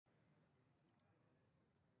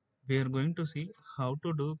We are going to see how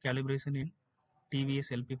to do calibration in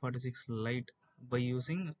TVS LP46 Lite by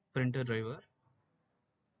using printer driver.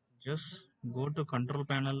 Just go to control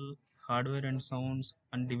panel, hardware and sounds,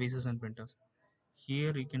 and devices and printers.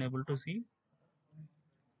 Here you can able to see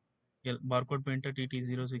barcode printer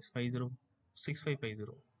TT06506550.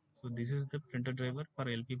 So this is the printer driver for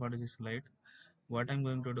LP46 Lite. What I'm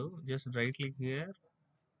going to do, just right click here,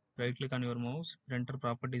 right click on your mouse, printer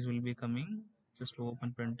properties will be coming. Just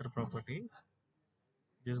open printer properties.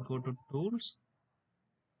 Just go to tools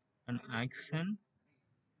and action.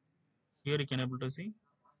 Here you can able to see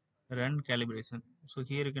run calibration. So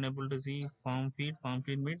here you can able to see form feed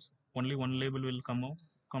means only one label will come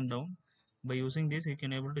down. By using this you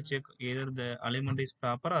can able to check either the alignment is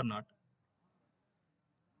proper or not.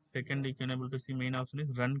 Second, you can able to see main option is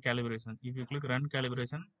run calibration. If you click run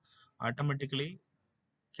calibration, automatically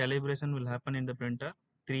calibration will happen in the printer.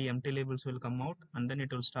 3 empty labels will come out and then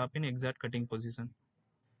it will stop in exact cutting position.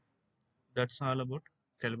 That's all about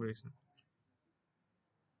calibration.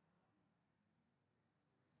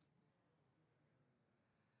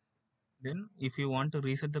 Then if you want to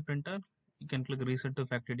reset the printer, you can click reset to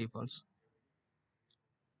factory defaults.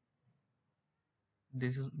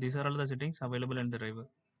 These are all the settings available in the driver.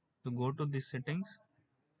 To go to these settings,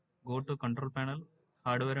 go to control panel,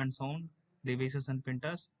 hardware and sound, devices and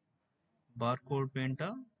printers, barcode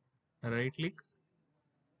printer, right click,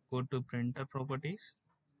 go to printer properties,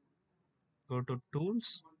 go to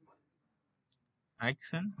tools,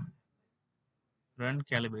 action, run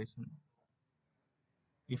calibration.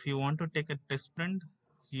 If you want to take a test print,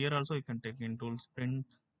 here also you can take in tools print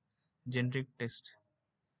generic test.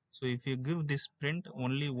 So if you give this print,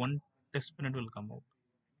 only one test print will come out.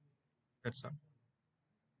 That's all.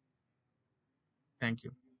 Thank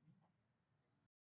you.